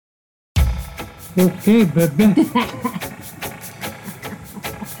Okay, baby.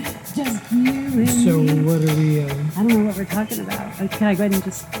 Just you and So me. what are we? I don't know what we're talking about. Can I go ahead and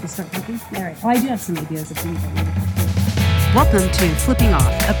just start talking? All right. Oh, I do have some ideas of things I want to talk about. Welcome to Flipping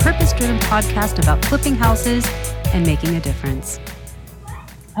Off, a purpose-driven podcast about flipping houses and making a difference.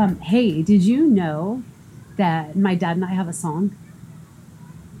 Hey, did you know that my dad and I have a song?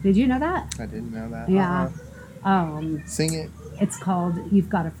 Did you know that? I didn't know that. Yeah. Sing it. It's called "You've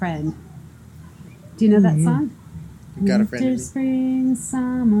Got a Friend." Do you know that song? You've got a friend in Winter, me. spring,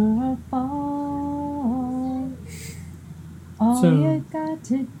 summer, or fall. All So- you got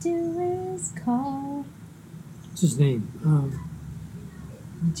to do is call. What's his name?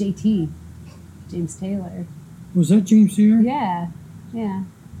 JT, James Taylor. Was that James Taylor? Yeah.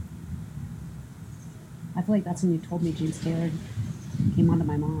 I feel like that's when you told me James Taylor came onto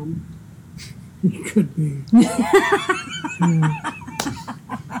my mom. It could be.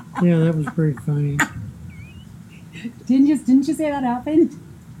 Yeah, that was pretty funny. Didn't you say that happened?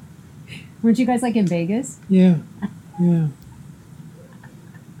 Weren't you guys like in Vegas? Yeah.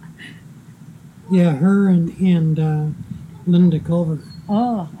 Yeah, her and Linda Culver,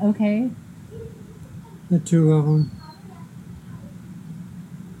 Oh, okay. the two of them.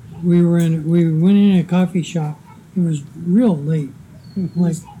 We went in a coffee shop. It was real late,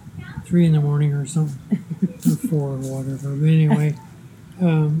 like 3 in the morning or something, or 4 or whatever. But anyway,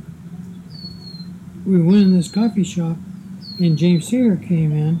 we went in this coffee shop, and James Taylor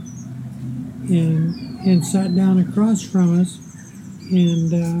came in and sat down across from us,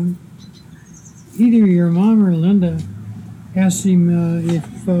 and either your mom or Linda asked him if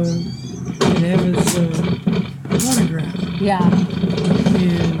he could have his autograph. Yeah.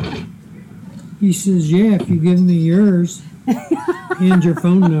 And he says, yeah, if you give me yours and your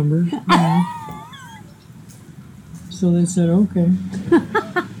phone number. You know. So they said, okay.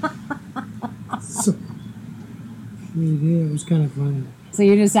 So we did. It was kind of funny. So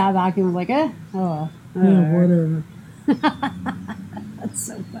you just sat back and was like, oh. Yeah, whatever. That's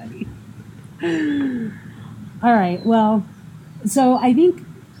so funny. All right. Well, so I think,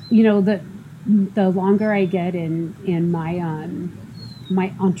 the longer I get in my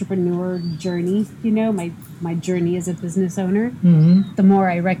my entrepreneur journey, my journey as a business owner, Mm-hmm. the more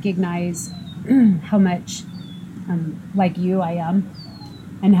I recognize how much like you I am,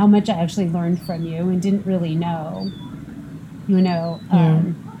 and how much I actually learned from you and didn't really know.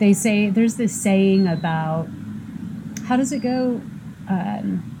 They say there's this saying about, how does it go?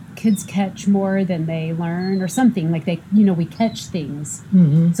 Kids catch more than they learn, or something like we catch things.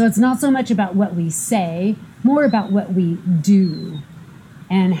 Mm-hmm. So it's not so much about what we say, more about what we do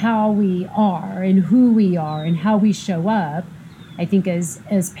and how we are and who we are and how we show up, I think, as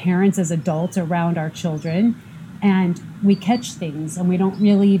parents, as adults around our children. And we catch things and we don't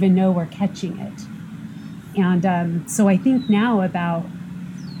really even know we're catching it. And so I think now about,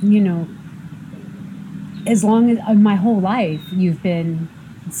 as long as my whole life you've been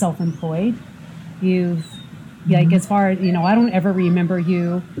self-employed, like, as far as, I don't ever remember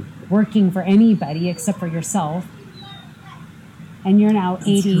you working for anybody except for yourself. And you're now That's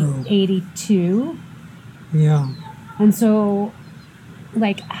 82. Yeah. And so,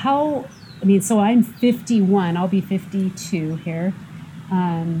 like, so I'm 51, I'll be 52 here.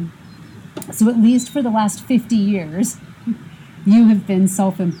 So at least for the last 50 years, you have been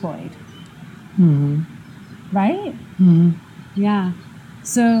self-employed. Mm-hmm. Right? Mm-hmm. Yeah.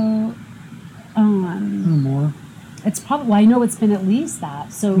 So, Or more. it's probably, well, I know it's been at least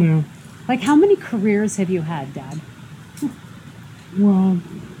that. So, Yeah. like, how many careers have you had, Dad? Well,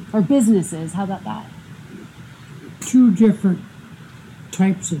 Or businesses? How about that? 2 different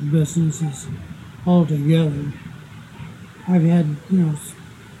types of businesses altogether. I've had,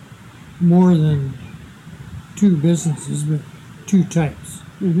 more than 2 businesses, but 2 types.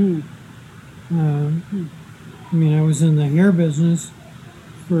 Mm-hmm. I was in the hair business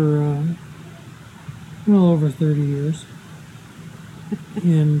for well over 30 years,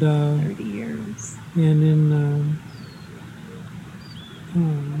 and 30 years. and in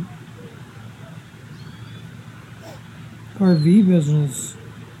RV business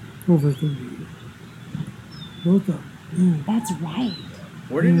over 30 years. Both of them. Yeah. That's right.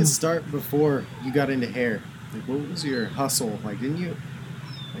 Where did it start before you got into hair? Like, what was your hustle? Like, didn't you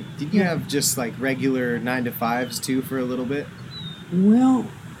have just like regular 9-to-5s too for a little bit? Well,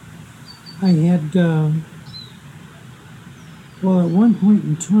 I had, at one point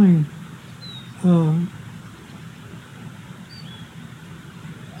in time,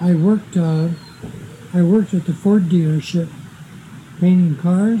 I worked at the Ford dealership painting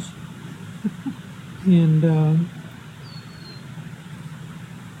cars, and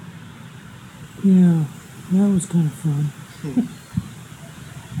Yeah, that was kind of fun.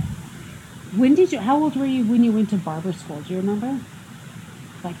 How old were you when you went to barber school? Do you remember?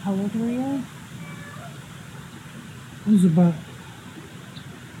 Like, how old were you? It was about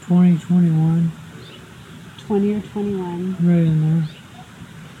 20, 21, 20 or 21. right in there.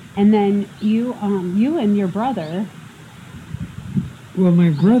 And then you and your brother. Well, my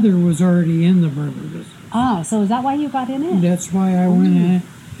brother was already in the barber business. Ah, so is that why you got in it? That's why I went in it.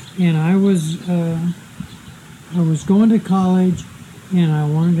 And I was going to college, and I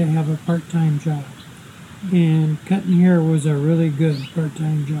wanted to have a part-time job. And cutting hair was a really good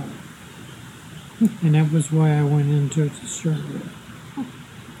part-time job. And that was why I went into it to start with.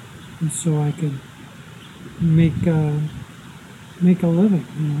 And so I could make a living,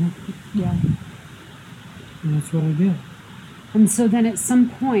 you know. Yeah. And that's what I did. And so then at some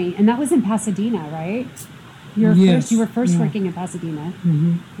point, and that was in Pasadena, right? Yes, You were first yeah. working in Pasadena,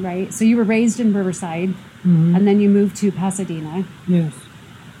 Mm-hmm. right? So you were raised in Riverside, Mm-hmm. and then you moved to Pasadena, Yes.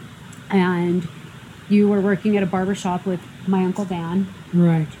 and you were working at a barber shop with my Uncle Dan.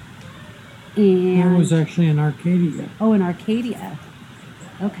 Right. And That was actually in Arcadia. oh, in Arcadia.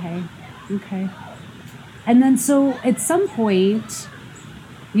 Okay. And then so at some point,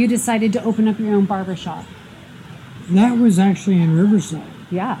 you decided to open up your own barber shop. That was actually in Riverside.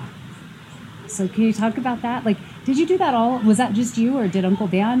 Yeah. So can you talk about that? Like, did you do that all? Was that just you, or did Uncle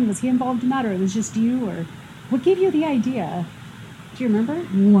Dan, was he involved in that, or it was just you, or what gave you the idea? Do you remember?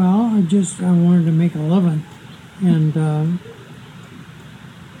 Well, I wanted to make a living, and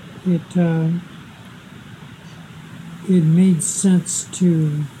it made sense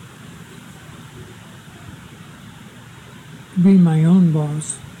to be my own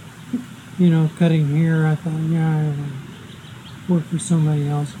boss. You know, cutting hair, I thought, yeah, I would work for somebody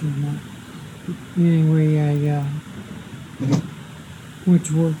else doing that. Anyway, I went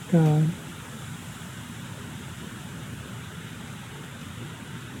to work.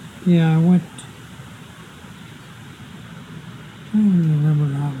 I went. I don't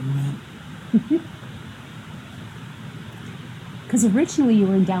remember how it went. Because originally you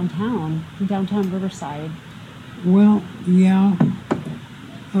were in downtown Riverside. Well, yeah.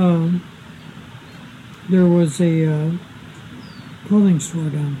 There was a clothing store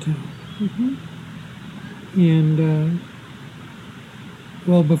downtown. Mm-hmm. And,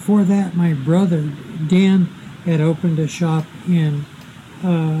 well, before that, my brother, Dan, had opened a shop in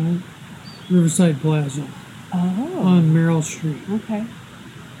Riverside Plaza Oh. on Merrill Street. Okay.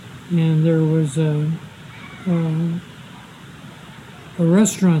 And there was a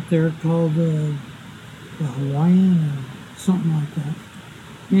restaurant there called the Hawaiian or something like that.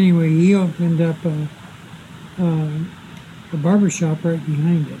 Anyway, he opened up a barber shop right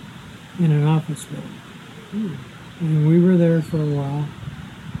behind it in an office building. And we were there for a while.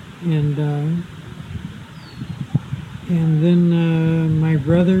 And then my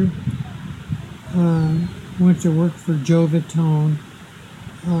brother went to work for Joe Vitone,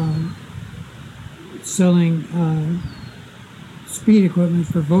 selling speed equipment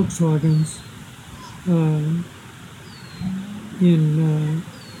for Volkswagens in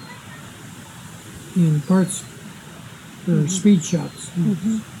parts or speed shops,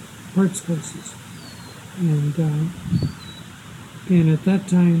 parts places, and at that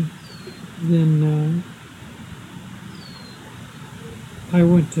time, then I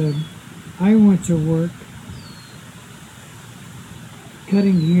went to work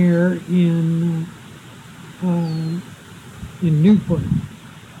cutting hair in Newport.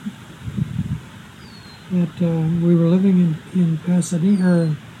 We were living in Pasadena,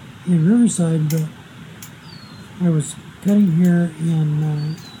 or in Riverside, but I was cutting hair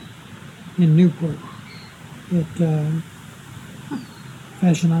in Newport at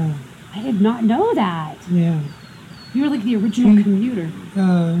Fashion Island. I did not know that. Yeah. You were like the original Pete- commuter.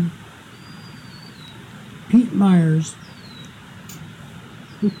 Pete Myers.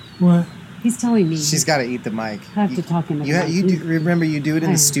 What? He's telling me. She's got to eat the mic. I have to talk in the You, mic. you do, remember you do it in I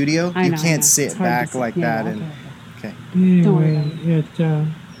the know. studio. I You know, I can't know. sit It's hard to back sit. like Yeah, that. okay. And okay. Don't worry Anyway, it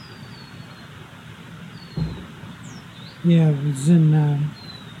was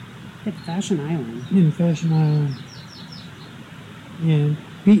At Fashion Island. in Fashion Island, and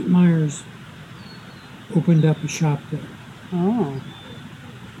Pete Myers opened up a shop there, Oh.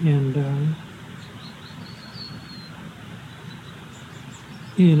 and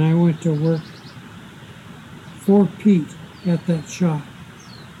I went to work for Pete at that shop,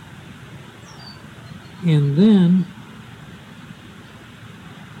 and then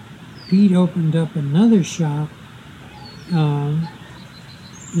Pete opened up another shop in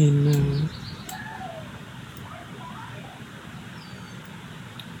the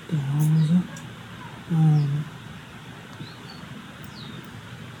hell was it? God,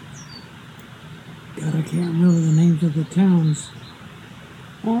 I can't remember the names of the towns.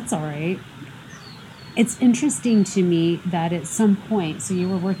 Well, that's all right. It's interesting to me that at some point, so you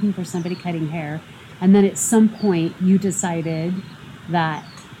were working for somebody cutting hair, and then at some point you decided that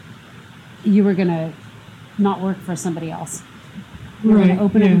you were going to not work for somebody else. You were going to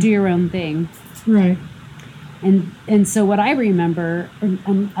open up and do your own thing. Right. And so what I remember,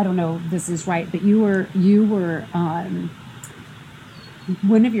 and I don't know if this is right, but you were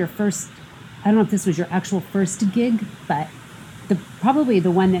one of your first, I don't know if this was your actual first gig, but probably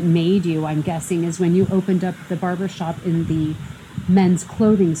the one that made you, I'm guessing, is when you opened up the barber shop in the men's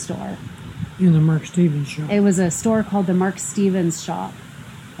clothing store. In the Mark Stevens shop. It was a store called the Mark Stevens shop.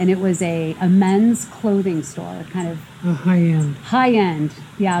 And it was a men's clothing store, kind of A high-end. high-end,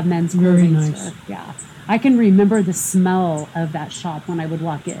 men's Very clothing nice. store. Yeah. I can remember the smell of that shop when I would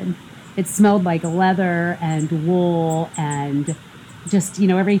walk in. It smelled like leather and wool and just,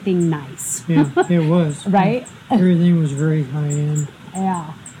 everything nice. Yeah, it was. Right? Everything was very high-end.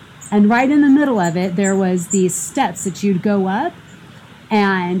 Yeah. And right in the middle of it, there was these steps that you'd go up.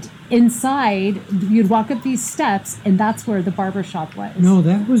 And inside, you'd walk up these steps, and that's where the barber shop was. No,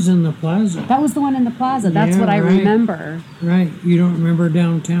 that was in the plaza. That was the one in the plaza. That's Yeah, what I right. remember. Right. You don't remember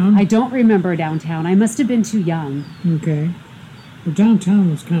downtown? I don't remember downtown. I must have been too young. Okay. Well,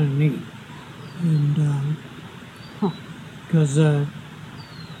 downtown was kind of neat. And, because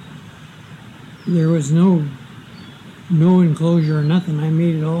there was no enclosure or nothing. I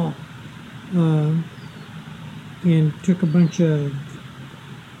made it all. And took a bunch of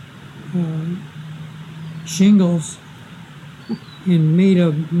shingles and made a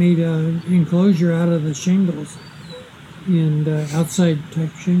enclosure out of the shingles and outside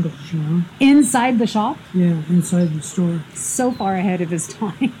type shingles, Inside the shop? Yeah, inside the store. So far ahead of his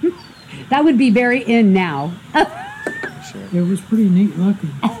time. That would be very in now. Sure. It was pretty neat looking.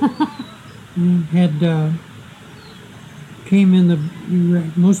 Had came in the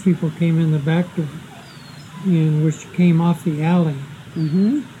most people came in the back door, and which came off the alley.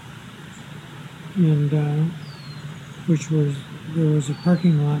 Mm-hmm. And there was a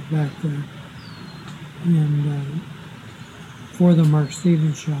parking lot back there, and for the Mark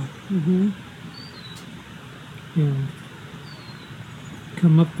Stevens shop, Mm-hmm. and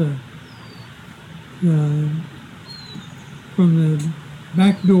come up from the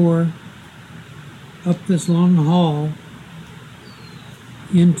back door up this long hall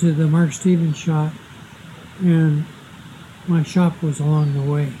into the Mark Stevens shop, and my shop was along the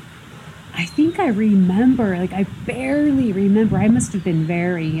way. I think I remember, I barely remember. I must have been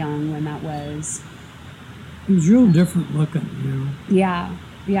very young when that was. It was real different looking, Yeah,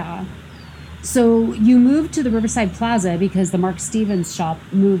 yeah. So you moved to the Riverside Plaza because the Mark Stevens shop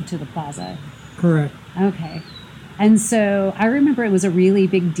moved to the plaza. Correct. Okay. And so I remember it was a really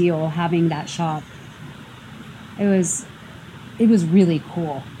big deal having that shop. It was really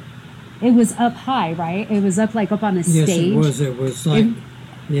cool. It was up high, right? It was up up on a Yes, stage. it was. It was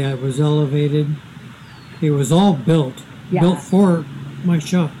it was elevated. It was all built for my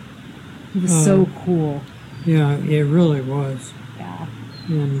shop. It was so cool. Yeah, it really was. Yeah.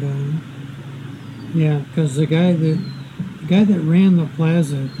 And because the guy that ran the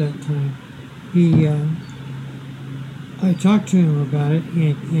plaza at that time, I talked to him about it,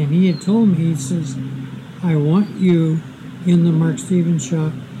 and he had told me, he says, I want you in the Mark Stevens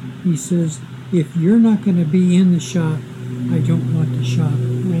shop. He says, if you're not going to be in the shop, I don't want the shop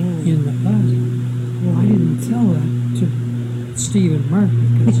in the plaza. Well, I didn't tell that to Steve and Mark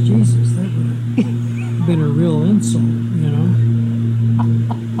because, Jesus, that would have been a real insult,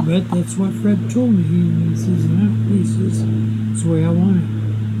 But that's what Fred told me. He says, that's the way I want it.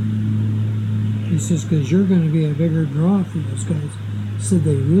 He says, because you're going to be a bigger draw for those guys. He said,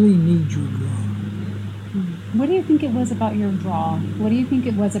 they really need your draw. What do you think it was about your draw? What do you think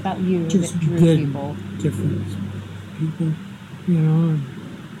it was about you Just that drew good, people? different people, and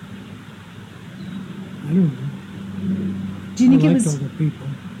I don't know. Do you think I it liked was? all the people.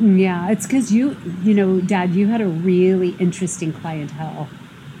 Yeah, it's because you Dad, you had a really interesting clientele.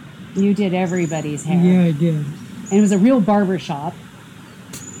 You did everybody's hair. Yeah, I did. And it was a real barber shop.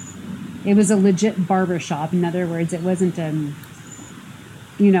 It was a legit barber shop. In other words, it wasn't it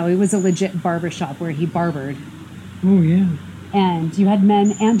was a legit barber shop where he barbered. Oh, yeah. And you had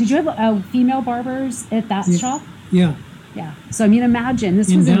men, and did you have female barbers at that shop? Yeah. Yeah. So, I mean, imagine this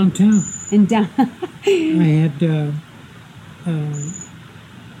In was downtown. in down. I had,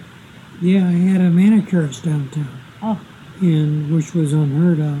 I had a manicurist downtown, Oh, which was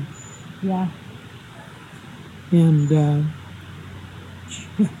unheard of. yeah. And,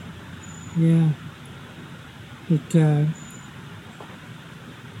 yeah.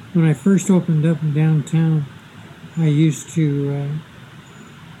 when I first opened up in downtown, I used to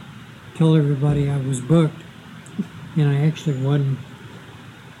tell everybody I was booked, and I actually wasn't.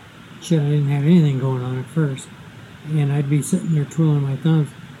 Shit, I didn't have anything going on at first, and I'd be sitting there twiddling my thumbs,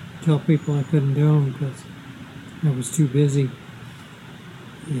 tell people I couldn't do them because I was too busy.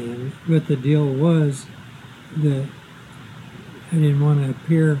 But the deal was that I didn't want to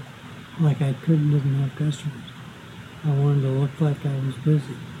appear like I didn't have customers. I wanted to look like I was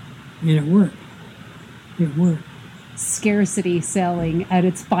busy, and it worked. It worked. Scarcity selling at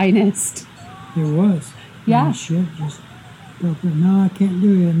its finest. It was. Yeah. And shit, just felt that, no, I can't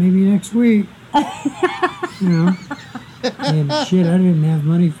do it. Maybe next week. You know? And shit, I didn't have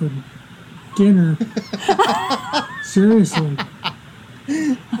money for dinner. Seriously.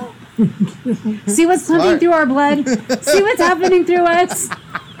 See what's pumping through our blood? See what's happening through us?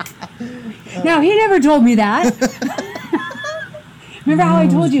 No, he never told me that. Remember how I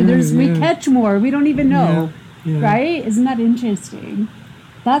told you we catch more, we don't even know. Yeah. Right? Isn't that interesting?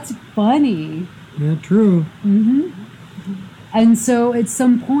 That's funny. Yeah, true. And so at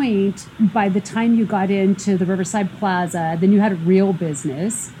some point, by the time you got into the Riverside Plaza, then you had a real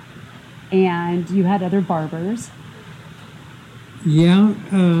business and you had other barbers. Yeah.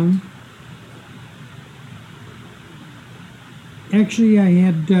 Actually, I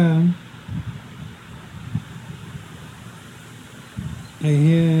had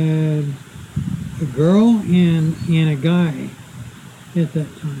a girl and a guy at that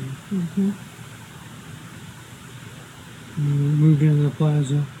time. Moved into the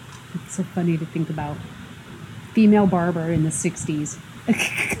plaza. It's so funny to think about. Female barber in the 60s.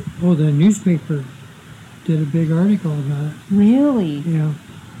 Oh, the newspaper did a big article about it. Really? Yeah.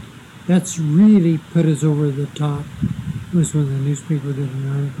 That's really put us over the top. Was when the newspaper did an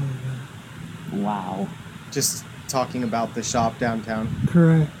article about it. Wow. Just talking about the shop downtown.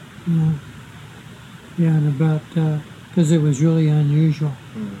 Correct. Yeah. Yeah, and about because it was really unusual.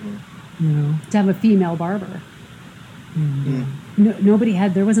 You know. To have a female barber. And,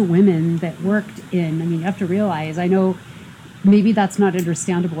 There wasn't women that worked in, I mean, you have to realize, I know maybe that's not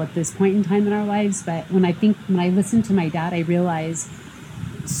understandable at this point in time in our lives, but when I listen to my dad, I realize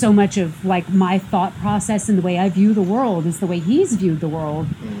so much of like my thought process and the way I view the world is the way he's viewed the world.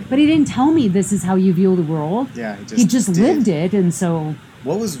 But he didn't tell me this is how you view the world. Yeah, he just lived it, and so.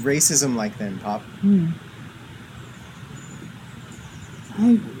 What was racism like then, Pop?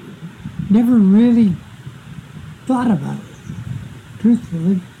 I never really thought about it,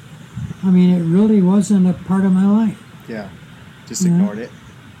 truthfully. I mean, it really wasn't a part of my life. Yeah, just ignored it.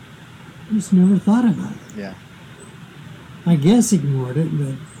 Just never thought about it. Yeah. I guess ignored it,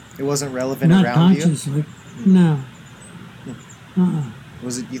 but it wasn't relevant not around consciously. No.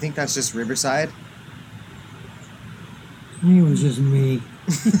 Was it? You think that's just Riverside? I think it was just me.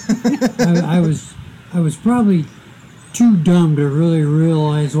 I was probably too dumb to really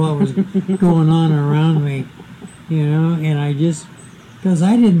realize what was going on around me, you know. And I just, because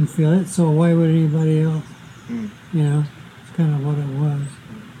I didn't feel it, so why would anybody else? You know, it's kind of what it was,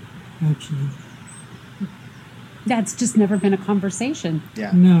 actually. That's just never been a conversation. Yeah.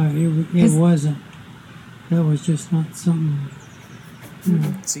 No, it wasn't. That was just not something.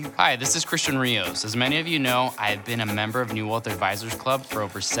 Hi, this is Christian Rios. As many of you know, I have been a member of New Wealth Advisors Club for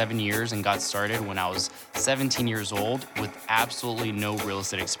over 7 years and got started when I was 17 years old with absolutely no real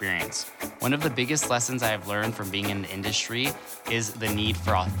estate experience. One of the biggest lessons I have learned from being in the industry is the need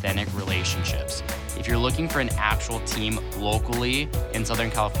for authentic relationships. If you're looking for an actual team locally in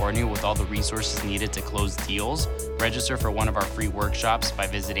Southern California with all the resources needed to close deals, register for one of our free workshops by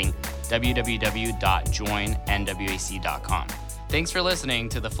visiting www.joinnwac.com. Thanks for listening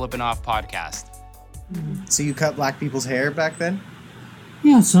to the Flippin' Off podcast. So you cut black people's hair back then?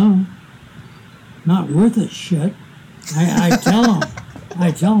 Yeah, some. Not worth a shit. I tell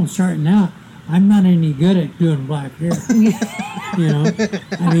them starting out, I'm not any good at doing black hair. You know,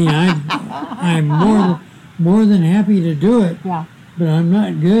 I mean, I'm more than happy to do it. Yeah. But I'm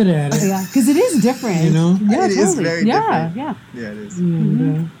not good at it. Yeah, because it is different. You know? Yeah, It is very different. Yeah. Yeah, it is.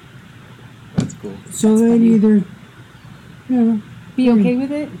 And, That's cool. so they'd either, you know, Be okay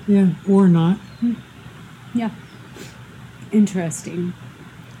with it? yeah, or not. Yeah. Interesting.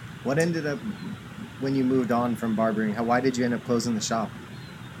 What ended up when you moved on from barbering? Why did you end up closing the shop?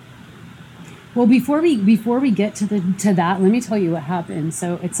 Well, before we get to that, let me tell you what happened.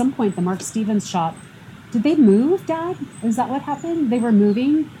 So at some point, the Mark Stevens shop, did they move, Dad? Is that what happened? They were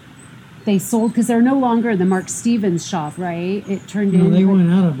moving. They sold because they're no longer the Mark Stevens shop, right? It turned No, into. they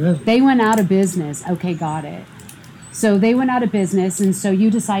went out of business. They went out of business. Okay, got it. So they went out of business, and so you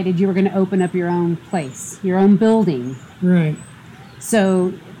decided you were going to open up your own place, your own building. Right.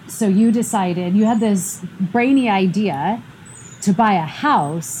 So you decided, you had this brainy idea to buy a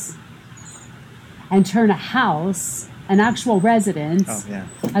house and turn a house, an actual residence, Oh yeah.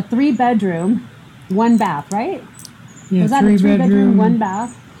 a 3-bedroom, 1 bath, right? Yeah, Was that a 3-bedroom, 1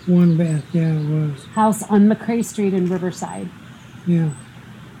 bath 1 bath. Yeah, it was. house on McCrae Street in Riverside? Yeah.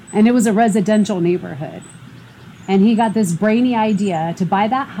 And it was a residential neighborhood. And he got this brainy idea to buy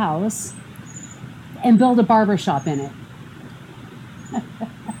that house and build a barber shop in it.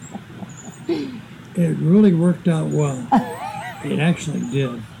 It really worked out well. It actually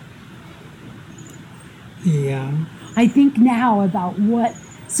did. Yeah. I think now about what.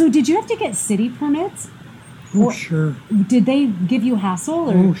 So did you have to get city permits? Oh, Or- sure. Did they give you hassle?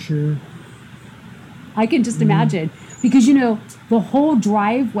 Or Oh, sure. I can just imagine. Because, the whole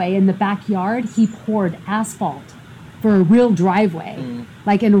driveway in the backyard, he poured asphalt for a real driveway,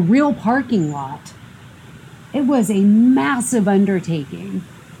 like in a real parking lot. It was a massive undertaking.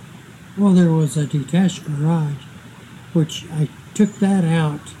 Well, there was a detached garage, which I took that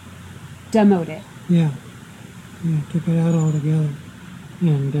out. Demoed it. Yeah. Yeah, took it out altogether.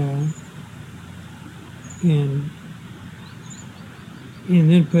 And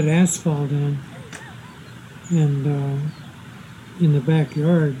then put asphalt in. And in the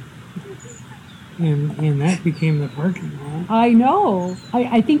backyard. And that became the parking lot. I know.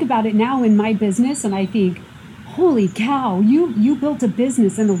 I think about it now in my business, and I think, holy cow, you built a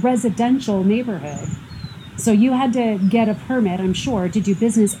business in a residential neighborhood. So you had to get a permit, I'm sure, to do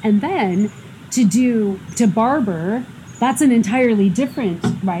business. And then to barber, that's an entirely different,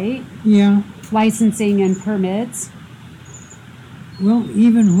 right? Yeah. Licensing and permits. Well,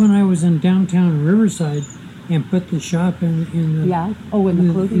 even when I was in downtown Riverside and put the shop in the Yeah. Oh, in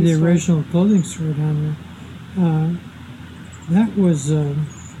the clothing store. original clothing store down there, that was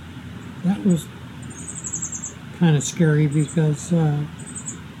kind of scary because I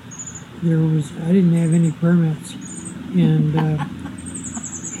didn't have any permits and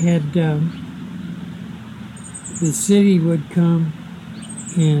had the city would come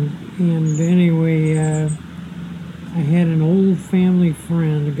and anyway I had an old family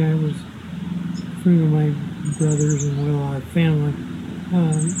friend. The guy was a friend of my brothers and our family,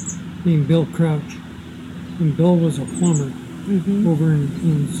 named Bill Crouch. And Bill was a plumber over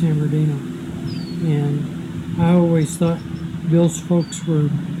in San Bernardino. And I always thought Bill's folks were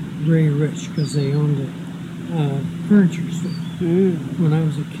very rich because they owned a furniture store when I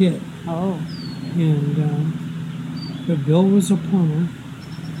was a kid. Oh. And but Bill was a plumber,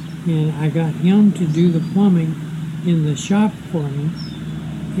 and I got him to do the plumbing in the shop for me,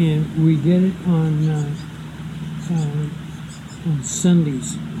 and we did it on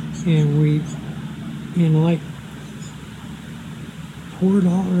Sundays, and we poured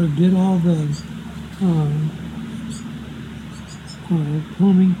did all the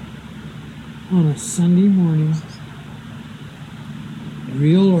plumbing on a Sunday morning,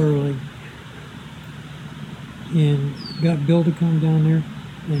 real early, and got Bill to come down there,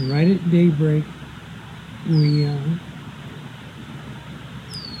 and right at daybreak we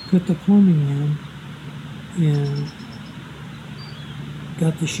put the plumbing in and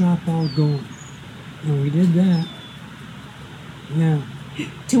got the shop all going. And we did that. Yeah.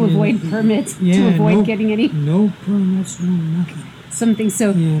 To avoid permits, Yeah, to avoid no- getting any No permits, no nothing. something.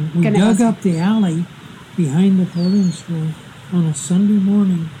 So And we gonna dug ask- up the alley behind the clothing store on a Sunday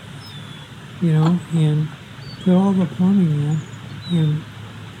morning, and put all the plumbing in. And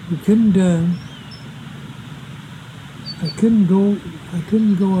we couldn't, I couldn't go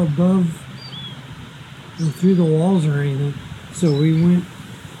above or through the walls or anything. So we went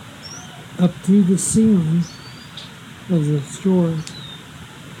up through the ceiling of the store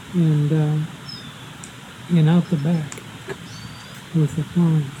and out the back with the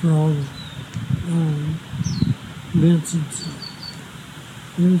plumbing for all the vents and stuff.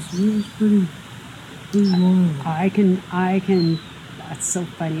 It was pretty wild. I can, that's so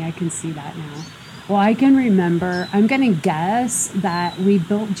funny. I can see that now. Well, I can remember, I'm going to guess that we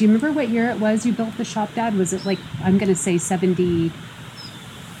built, do you remember what year it was you built the shop, Dad? Was it I'm going to say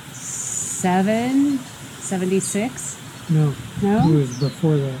 77, 76? No, No? it was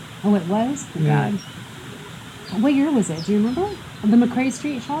before that. Oh, it was? Oh, Yeah. God. What year was it? Do you remember? The McCrae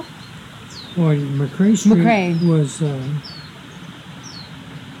Street shop? Well, McCrae Street McCrae. was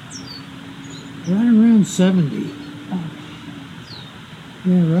right around 70. Oh.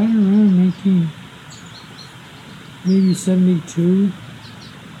 Yeah, right around 72.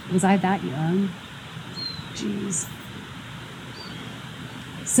 Was I that young? Jeez.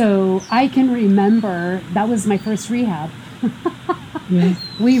 So I can remember that was my first rehab. Yeah.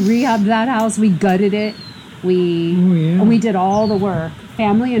 We rehabbed that house. We gutted it. And we did all the work.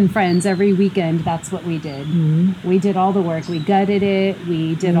 Family and friends every weekend. That's what we did. Mm-hmm. We did all the work. We gutted it.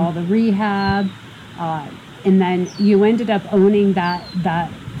 We did all the rehab, and then you ended up owning that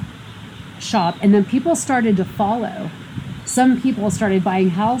shop. And then people started to follow. Some people started buying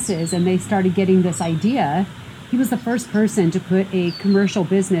houses, and they started getting this idea. He was the first person to put a commercial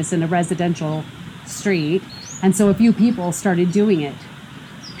business in a residential street, and so a few people started doing it.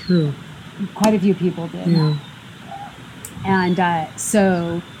 True. Quite a few people did. Yeah. And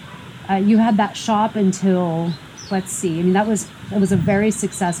so you had that shop until, let's see, I mean, that was a very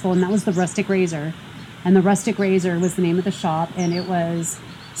successful, and that was the Rustic Razor. And the Rustic Razor was the name of the shop, and it was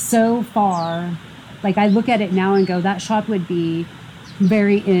so far, like I look at it now and go, that shop would be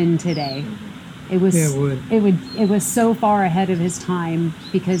very in today. It was, Yeah, it would. it was so far ahead of his time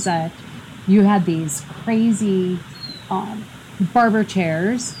because you had these crazy barber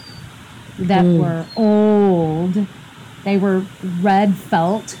chairs that were old. They were red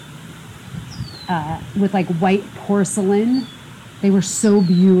felt with like white porcelain. They were so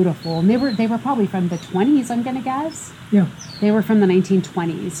beautiful. And they were probably from the 20s, I'm gonna guess. Yeah. They were from the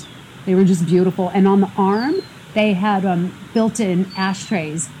 1920s. They were just beautiful. And on the arm, they had built-in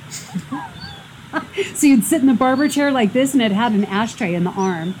ashtrays. So you'd sit in the barber chair like this, and it had an ashtray in the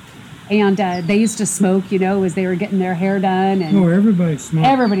arm. And they used to smoke, as they were getting their hair done. And Everybody smoked.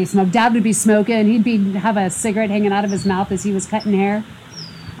 everybody smoked. Dad would be smoking. He'd have a cigarette hanging out of his mouth as he was cutting hair.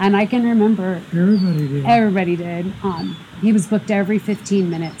 And I can remember Everybody did. everybody did. He was booked every 15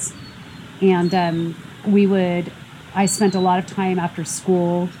 minutes. And I spent a lot of time after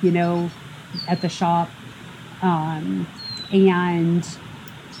school, at the shop. And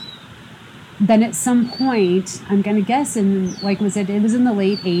then at some point, I'm going to guess it was in the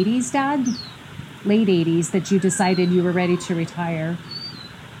late 80s, Dad? Late 80s that you decided you were ready to retire.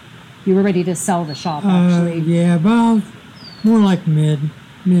 You were ready to sell the shop, actually. Yeah, about more like mid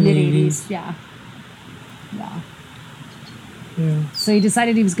 80s. Yeah. Yeah. So he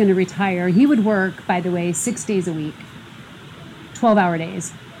decided he was going to retire. He would work, by the way, 6 days a week, 12-hour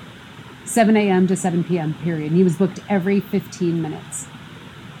days, 7 a.m. to 7 p.m., period. And he was booked every 15 minutes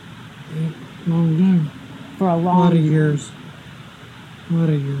Long time. for a A long lot of years.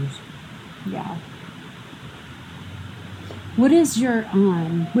 Yeah. What do you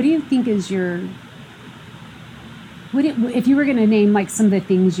think is your, if you were going to name like some of the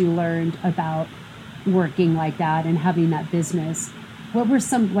things you learned about working like that and having that business, what were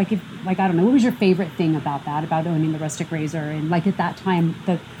some, I don't know, what was your favorite thing about that, about owning the Rustic Razor? And like at that time,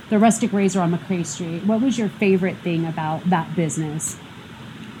 the Rustic Razor on McCrae Street, what was your favorite thing about that business?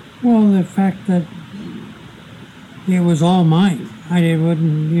 Well, the fact that it was all mine. There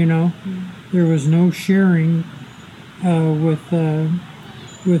was no sharing with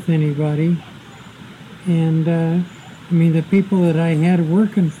anybody. And, the people that I had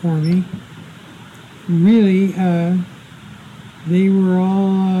working for me, really, they were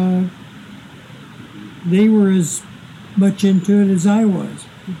as much into it as I was.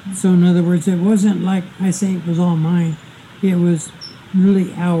 Mm-hmm. So in other words, it wasn't like I say it was all mine. It was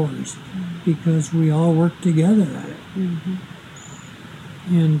really ours because we all worked together at it. Mm-hmm.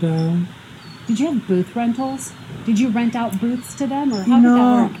 And did you have booth rentals? Did you rent out booths to them, or how did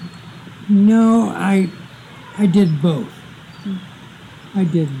that work? No, I did both. I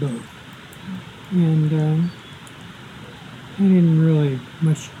did both. And I didn't really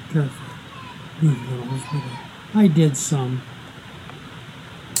much care for booth rentals, but I did some.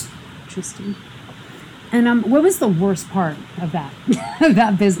 Interesting. And what was the worst part of that of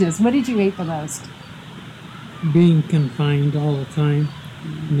that business? What did you hate the most? Being confined all the time,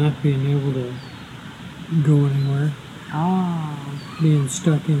 not being able to go anywhere, Oh, being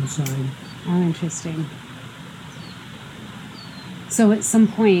stuck inside. interesting. So at some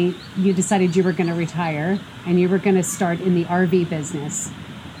point, you decided you were going to retire, and you were going to start in the RV business.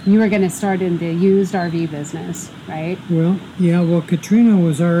 You were going to start in the used RV business, right? Well, Katrina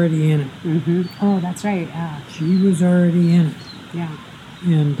was already in it. Mm-hmm. Oh, that's right. Yeah. She was already in it. Yeah.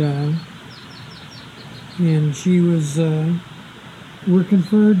 And she was working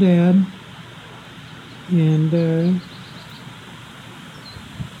for her dad, and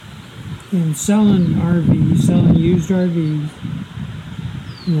selling RVs, selling used RVs,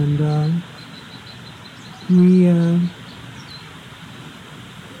 and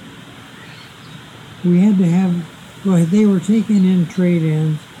we had to have. Well, they were taking in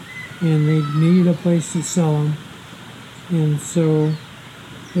trade-ins, and they needed a place to sell them, and so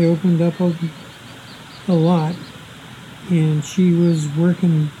they opened up a lot and she was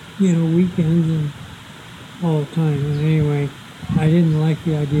working, weekends and all the time. And anyway, I didn't like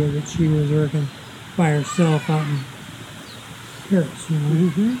the idea that she was working by herself out in Paris,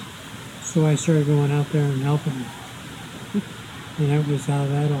 So I started going out there and helping her. And that was how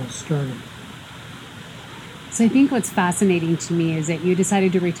that all started. So I think what's fascinating to me is that you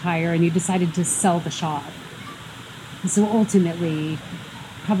decided to retire and you decided to sell the shop. So ultimately,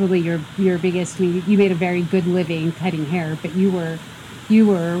 probably your biggest, you made a very good living cutting hair, but you were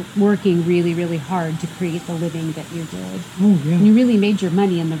working really, really hard to create the living that you did. Oh, yeah. And you really made your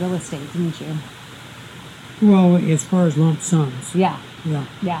money in the real estate, didn't you? Well, as far as lump sums. Yeah. Yeah.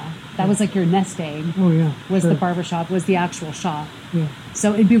 Yeah. That was like your nest egg. Oh, yeah. Was sure. the barbershop, was the actual shop. Yeah.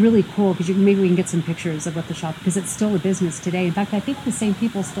 So it'd be really cool because maybe we can get some pictures of what the shop, because it's still a business today. In fact, I think the same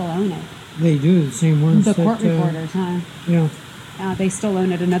people still own it. They do, the same ones. The court reporters, huh? Yeah. They still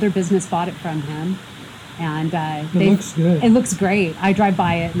own it. Another business bought it from him. And it looks good. It looks great. I drive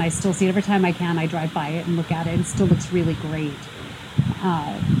by it and I still see it every time I can. I drive by it and look at it. It still looks really great.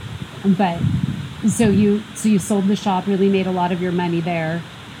 But so you sold the shop, really made a lot of your money there,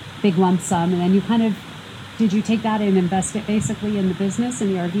 big lump sum, and then you did you take that and invest it basically in the business,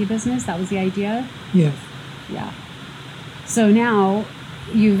 in the RV business? That was the idea? Yes. Yeah. So now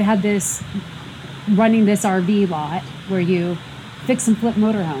you've had running this RV lot where you fix and flip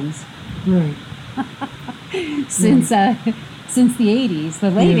motorhomes. Right. Since the 80s, the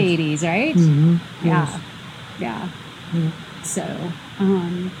late 80s, right? Mm-hmm. Yeah. Yes. Yeah. Yeah. So,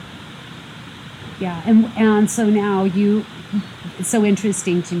 yeah. And so now it's so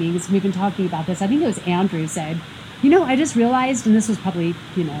interesting to me because we've been talking about this. I think it was Andrew said, I just realized, and this was probably,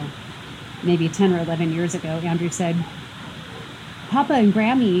 maybe 10 or 11 years ago, Andrew said, Papa and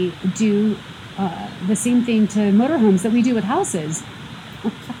Grammy do the same thing to motorhomes that we do with houses.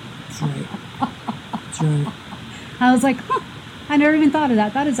 That's right. That's right. I was like, I never even thought of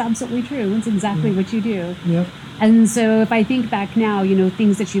that. That is absolutely true. That's exactly what you do. Yep. And so if I think back now,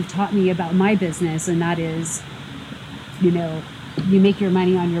 things that you've taught me about my business, and that is, you make your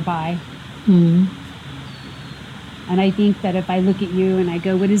money on your buy. Mm-hmm. And I think that if I look at you and I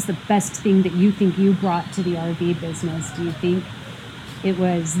go, what is the best thing that you think you brought to the RV business? Do you think it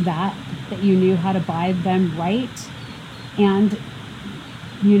was that you knew how to buy them right? And,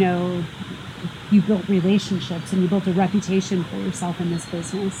 you built relationships and you built a reputation for yourself in this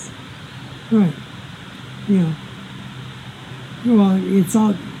business. Right. Yeah. Well, it's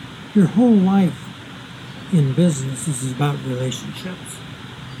all, your whole life in business is about relationships.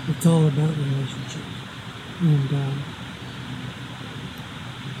 It's all about relationships. And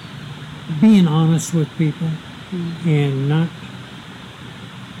being honest with people and not,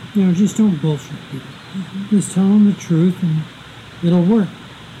 just don't bullshit people. Just tell them the truth and it'll work.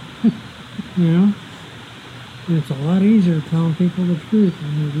 And it's a lot easier telling people the truth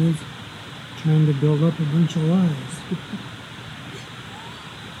than it is trying to build up a bunch of lies.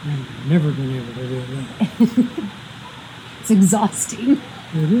 I've never been able to do that. It's exhausting.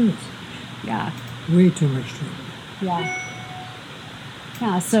 It is. Yeah. Way too much trouble. Yeah.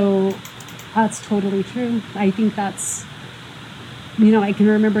 Yeah, so that's totally true. I think that's, I can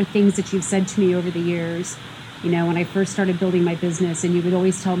remember things that you've said to me over the years, when I first started building my business, and you would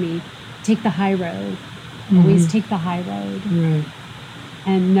always tell me, take the high road. Always take the high road. Right.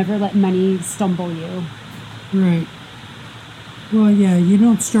 And never let money stumble you. Right. Well, yeah, you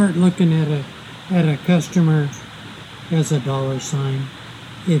don't start looking at a customer as a dollar sign.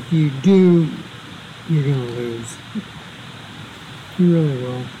 If you do, you're going to lose. You really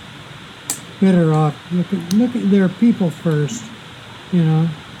will. Better off look at their people first, and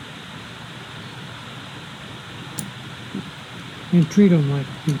treat them like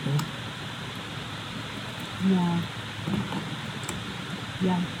people. Yeah.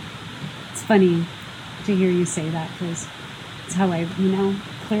 Yeah. It's funny to hear you say that, because it's how I,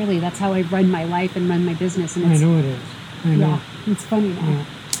 clearly that's how I run my life and run my business. And I know it is. I know. Yeah, it's funny now. Yeah.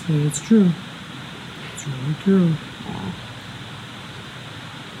 But it's true. It's really true. Yeah.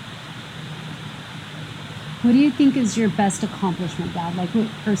 What do you think is your best accomplishment, Dad? Like,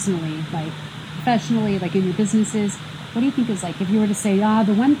 personally, like professionally, like in your businesses? What do you think is, like, if you were to say,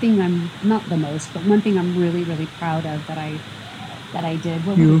 the one thing I'm, not the most, but one thing I'm really, really proud of that I did,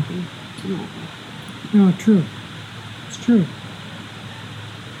 what would it be? Yeah. No, true. It's true.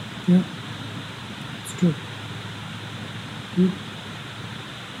 Yep. It's true. Yep.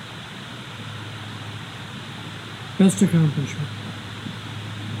 Best accomplishment.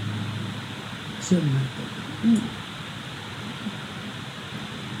 Sitting right there.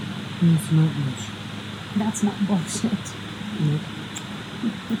 It's not much. That's not bullshit. Nope.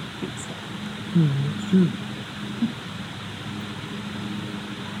 No, it's true.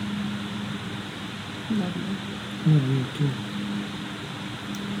 Love you. Love you too.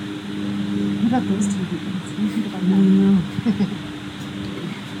 What about those two people? What do you think about I that? don't know.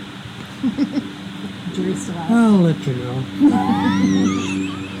 Jury's still out. I'll let you know.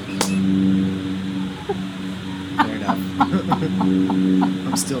 Fair enough.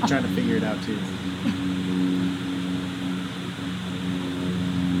 I'm still trying to figure it out too.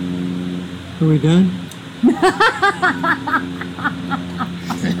 Are we done?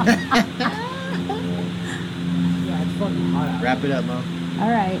 Wrap it up, Mom. All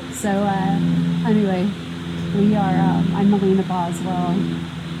right. So anyway, we are. I'm Melina Boswell.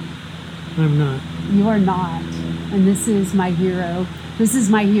 I'm not. You are not, and this is my hero. This is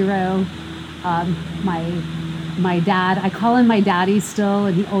my hero. My dad. I call him my daddy still,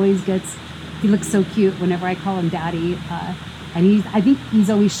 and he always gets. He looks so cute whenever I call him daddy. And I think he's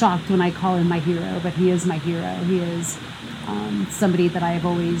always shocked when I call him my hero, but he is my hero. He is somebody that I have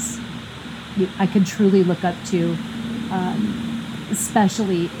always, I could truly look up to,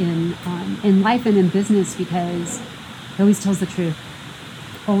 especially in life and in business, because he always tells the truth.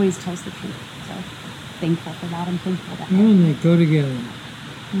 Always tells the truth. So thankful for that. I'm thankful that. And they go together.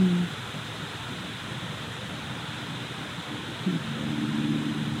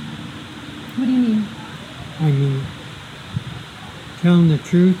 What do you mean? I mean, telling the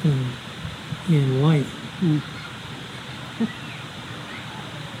truth in life.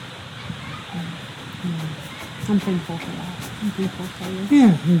 I'm thankful for that. I'm thankful for you.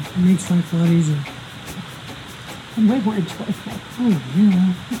 Yeah, it makes life a lot easier. I'm way more joyful. Oh,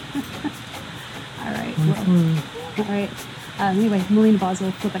 yeah. All right. Life Well, will- all right. Anyway, Melina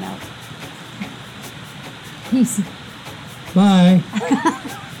Boswell, flipping out. Peace. Bye.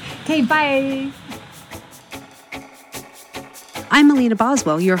 Okay, bye. I'm Melina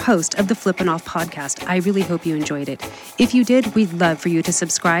Boswell, your host of the Flippin' Off podcast. I really hope you enjoyed it. If you did, we'd love for you to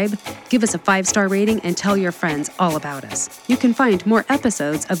subscribe, give us a 5-star rating, and tell your friends all about us. You can find more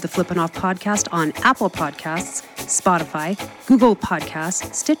episodes of the Flippin' Off podcast on Apple Podcasts, Spotify, Google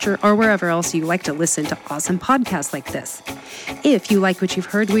Podcasts, Stitcher, or wherever else you like to listen to awesome podcasts like this. If you like what you've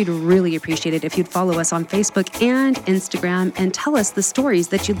heard, we'd really appreciate it if you'd follow us on Facebook and Instagram and tell us the stories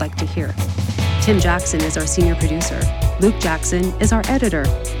that you'd like to hear. Tim Jackson is our senior producer. Luke Jackson is our editor.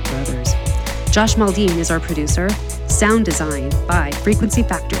 Brothers. Josh Maldine is our producer. Sound design by Frequency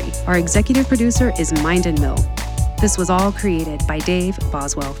Factory. Our executive producer is Mind and Mill. This was all created by Dave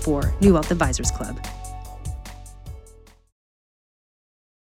Boswell for New Wealth Advisors Club.